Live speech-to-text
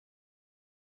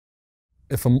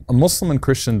if a Muslim and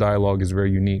Christian dialogue is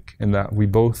very unique in that we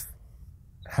both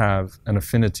have an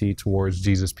affinity towards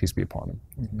Jesus, peace be upon him.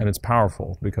 And it's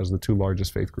powerful because the two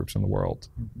largest faith groups in the world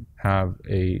have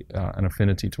an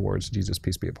affinity towards Jesus,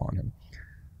 peace be upon him.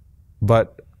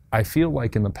 But I feel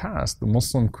like in the past, the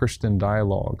Muslim-Christian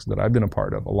dialogues that I've been a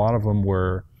part of, a lot of them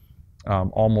were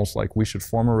almost like we should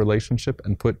form a relationship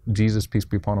and put Jesus, peace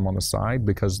be upon him, on the side,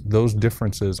 because those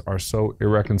differences are so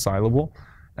irreconcilable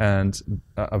and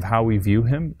of how we view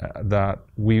him that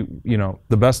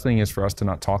the best thing is for us to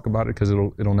not talk about it, because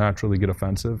it'll naturally get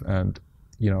offensive, and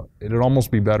it'd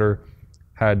almost be better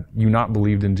had you not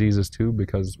believed in Jesus too,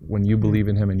 because when you believe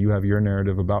in him and you have your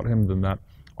narrative about him, then that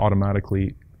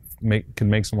automatically can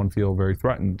make someone feel very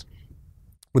threatened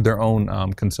with their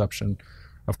own conception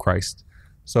of Christ.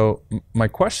 So my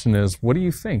question is, what do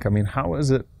you think? I mean, how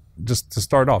is it, just to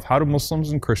start off, how do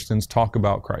Muslims and Christians talk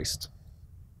about Christ?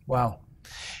 Wow.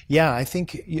 Yeah, I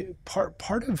think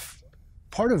part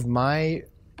of my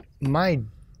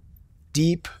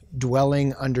deep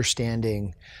dwelling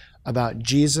understanding about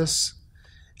Jesus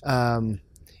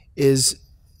is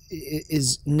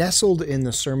nestled in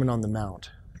the Sermon on the Mount.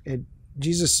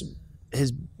 Jesus,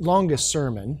 his longest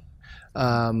sermon,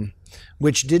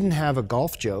 which didn't have a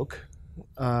golf joke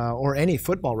or any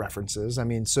football references. I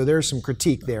mean, so there's some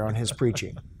critique there on his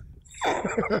preaching.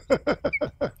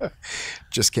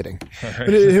 Just kidding. Right.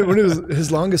 But one of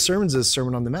his longest sermons is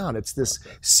Sermon on the Mount. It's this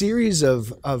series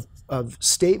of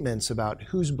statements about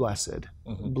who's blessed.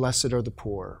 Blessed are the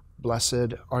poor.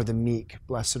 Blessed are the meek.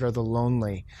 Blessed are the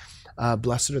lonely.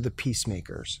 Blessed are the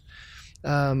peacemakers.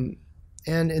 And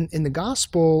in the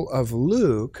Gospel of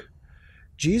Luke,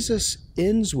 Jesus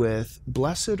ends with,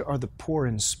 "Blessed are the poor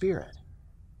in spirit."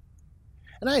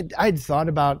 And I'd thought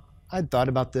about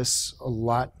this a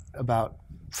lot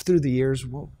through the years.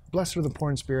 Well, blessed are the poor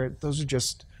in spirit. Those are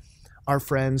just our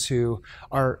friends who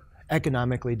are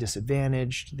economically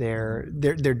disadvantaged. They're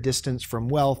distanced from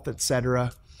wealth,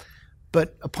 etc.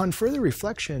 But upon further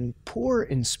reflection, poor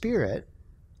in spirit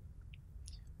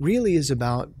really is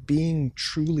about being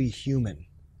truly human.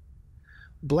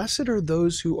 Blessed are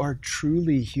those who are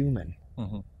truly human.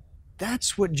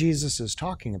 That's what Jesus is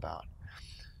talking about.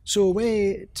 So a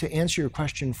way to answer your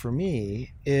question for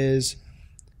me is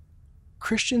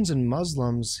Christians and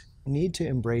Muslims need to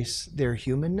embrace their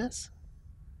humanness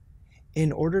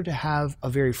in order to have a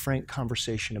very frank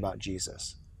conversation about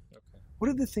Jesus. What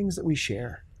are the things that we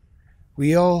share?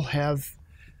 We all have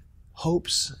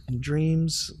hopes and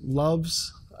dreams,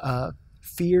 loves,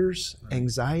 fears,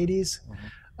 anxieties,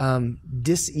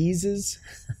 diseases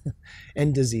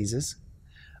and diseases,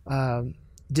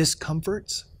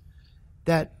 discomforts,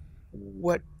 that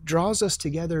what draws us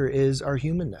together is our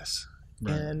humanness.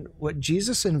 Right. And what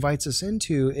Jesus invites us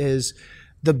into is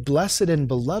the blessed and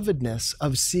belovedness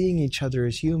of seeing each other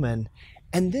as human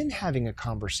and then having a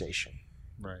conversation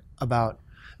about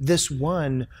this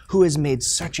one who has made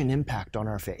such an impact on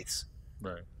our faiths.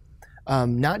 Right.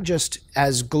 Not just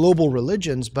as global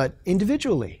religions, but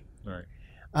individually. Right.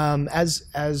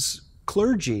 As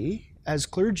clergy,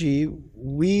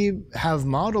 we have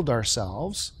modeled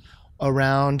ourselves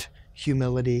around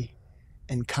humility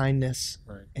and kindness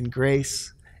and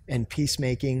grace and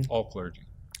peacemaking. All clergy.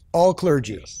 All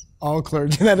clergy. Yes. All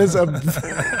clergy. That is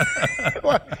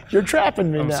you're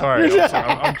trapping me now. Sorry.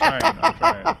 I'm trying.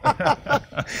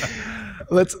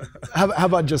 How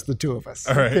about just the two of us?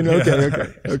 All right.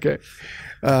 Okay.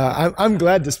 I'm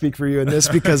glad to speak for you in this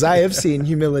because I have seen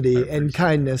humility and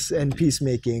kindness and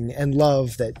peacemaking and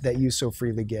love that you so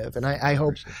freely give, and I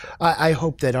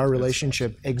hope that our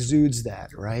relationship exudes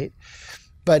that, right?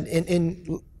 But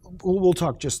we'll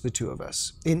talk just the two of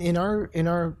us.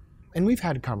 And we've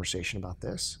had a conversation about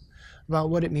this, about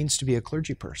what it means to be a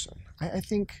clergy person. I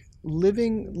think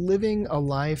living a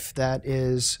life that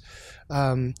is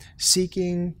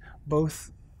seeking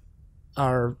both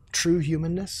our true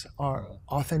humanness, our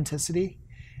authenticity,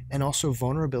 and also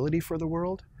vulnerability for the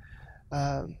world,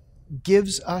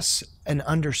 gives us an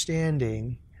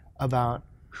understanding about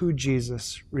who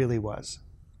Jesus really was.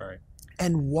 Right.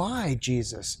 And why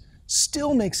Jesus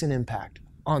still makes an impact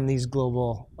on these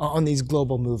global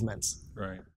movements.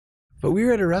 Right. But we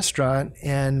were at a restaurant,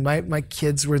 and my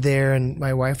kids were there, and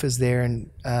my wife was there,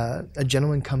 and a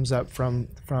gentleman comes up from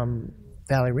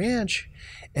Valley Ranch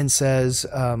and says,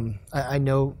 I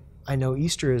know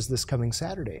Easter is this coming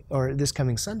Saturday or this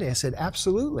coming Sunday. I said,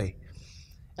 absolutely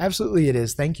it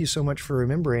is. Thank you so much for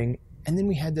remembering. And then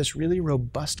we had this really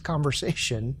robust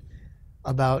conversation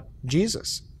about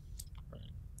Jesus.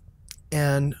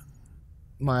 And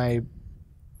my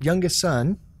youngest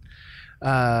son,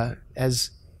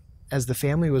 as the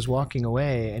family was walking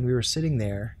away and we were sitting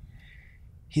there,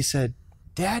 he said,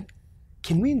 "Dad,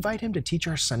 can we invite him to teach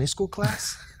our Sunday school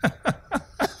class?"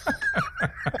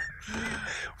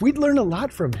 We'd learn a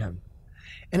lot from him.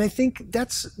 And I think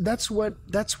that's what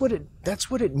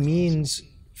it means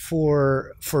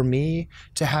for me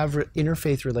to have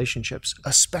interfaith relationships,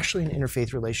 especially an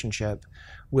interfaith relationship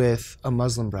with a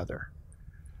Muslim brother,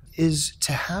 is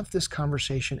to have this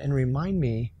conversation and remind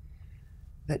me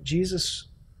that Jesus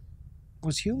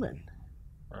was human.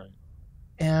 Right.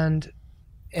 And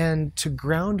to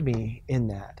ground me in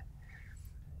that.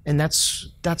 And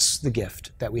that's the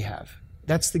gift that we have.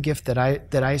 That's the gift that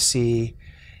I see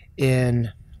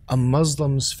in a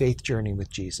Muslim's faith journey with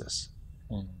Jesus.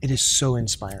 It is so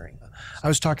inspiring. I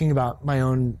was talking about my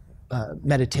own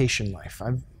meditation life.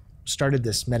 I've started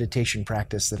this meditation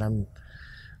practice that I'm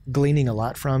gleaning a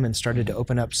lot from, and started to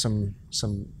open up some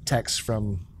texts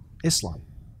from Islam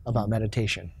about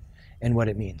meditation and what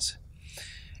it means.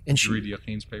 And Did you read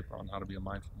Yaqeen's paper on how to be a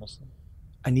mindful Muslim?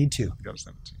 I need to. You got to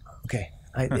send it to you. Okay.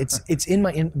 It's in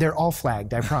my, they're all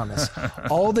flagged, I promise.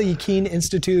 All the Yaqeen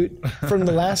Institute from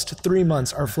the last 3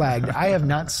 months are flagged. I have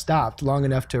not stopped long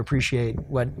enough to appreciate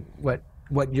what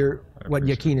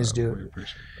Yaqeen is doing.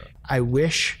 I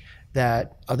wish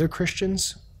that other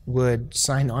Christians would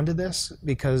sign on to this,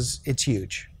 because it's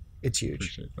huge. It's huge.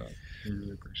 Appreciate that. We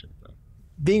really appreciate that.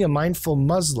 Being a mindful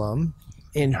Muslim,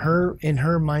 in her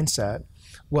mindset,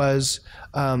 was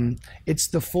it's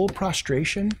the full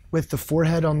prostration with the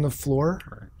forehead on the floor.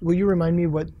 Right. Will you remind me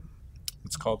what?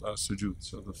 It's called sujood.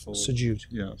 So the full Sujood.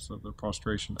 Yeah. So the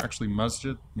prostration. Actually,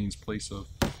 masjid means place of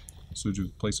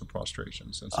sujood, place of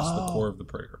prostration, since it's the core of the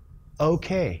prayer.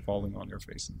 Okay. Falling on your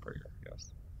face in prayer.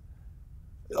 Yes.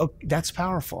 Oh, that's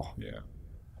powerful. Yeah.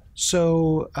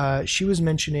 So she was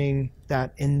mentioning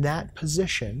that in that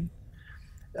position,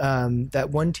 that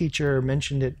one teacher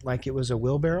mentioned it like it was a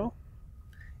wheelbarrow.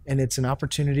 And it's an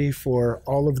opportunity for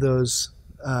all of those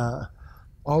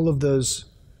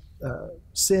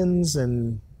sins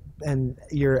and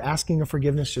you're asking of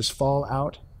forgiveness just fall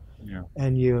out. Yeah.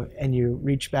 And you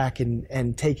reach back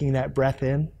and taking that breath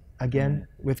in again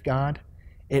with God,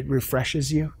 it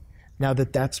refreshes you. Now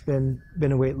that that's been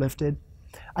a weight lifted,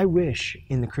 I wish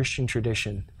in the Christian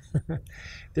tradition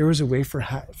there was a way for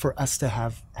us to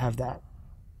have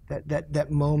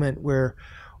that moment where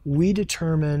we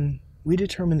determine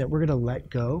that we're going to let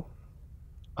go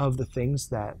of the things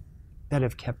that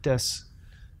have kept us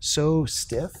so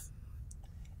stiff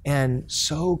and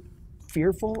so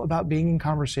fearful about being in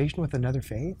conversation with another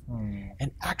faith,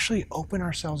 and actually open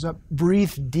ourselves up,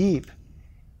 breathe deep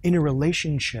in a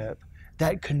relationship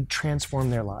that can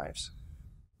transform their lives.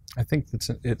 I think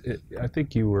I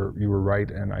think you were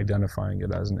right in identifying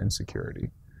it as an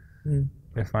insecurity.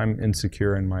 If I'm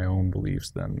insecure in my own beliefs,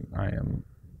 then I am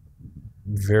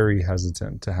very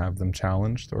hesitant to have them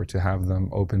challenged or to have them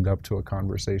opened up to a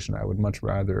conversation. I would much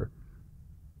rather,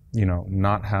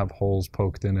 not have holes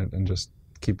poked in it and just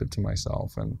keep it to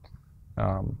myself and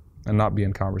not be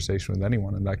in conversation with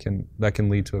anyone. And that can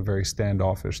lead to a very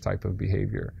standoffish type of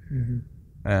behavior.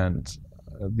 And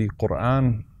the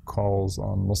Quran calls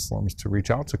on Muslims to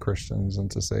reach out to Christians and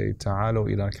to say, "Ta'alu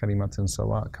ila kalimatin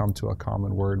sawa," come to a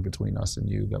common word between us and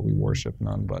you, that we worship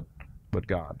none but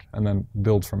God, and then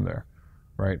build from there.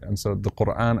 Right, and so the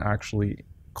Quran actually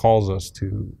calls us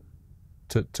to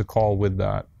call with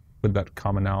that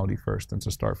commonality first, and to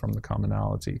start from the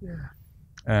commonality. Yeah.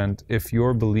 And if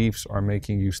your beliefs are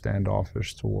making you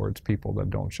standoffish towards people that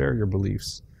don't share your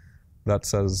beliefs, that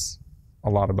says a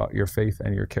lot about your faith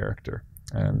and your character.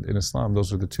 And in Islam,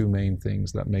 those are the two main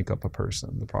things that make up a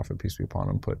person. The Prophet, peace be upon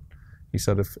him, he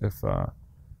said,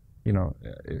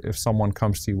 if someone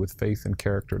comes to you with faith and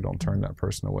character, don't turn that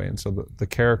person away. And so the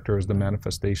character is the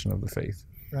manifestation of the faith.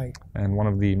 Right. And one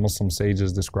of the Muslim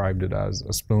sages described it as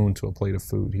a spoon to a plate of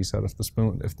food. He said, if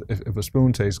a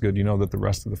spoon tastes good, you know that the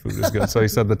rest of the food is good. So he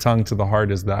said the tongue to the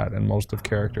heart is that, and most of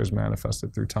character is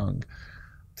manifested through tongue,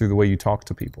 through the way you talk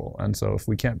to people. And so if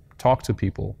we can't talk to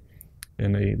people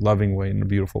in a loving way, in a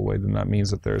beautiful way, then that means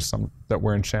that that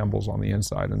we're in shambles on the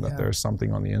inside, and that there's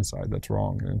something on the inside that's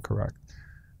wrong and incorrect.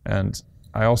 And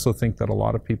I also think that a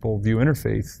lot of people view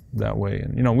interfaith that way.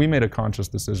 And, we made a conscious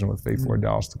decision with Faith for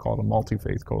Dallas to call it a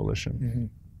multi-faith coalition,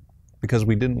 because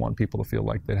we didn't want people to feel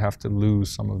like they'd have to lose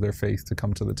some of their faith to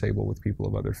come to the table with people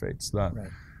of other faiths. That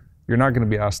you're not going to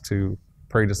be asked to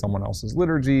pray to someone else's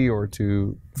liturgy, or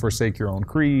to forsake your own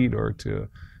creed, or to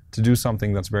do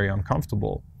something that's very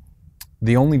uncomfortable.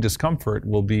 The only discomfort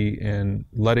will be in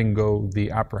letting go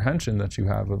the apprehension that you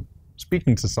have of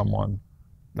speaking to someone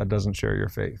that doesn't share your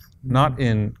faith. Not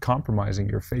in compromising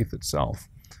your faith itself,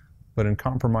 but in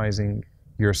compromising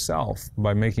yourself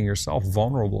by making yourself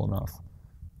vulnerable enough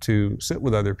to sit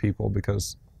with other people,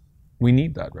 because we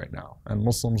need that right now. And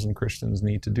Muslims and Christians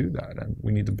need to do that. And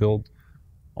we need to build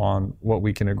on what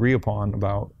we can agree upon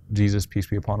about Jesus, peace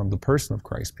be upon him, the person of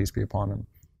Christ, peace be upon him.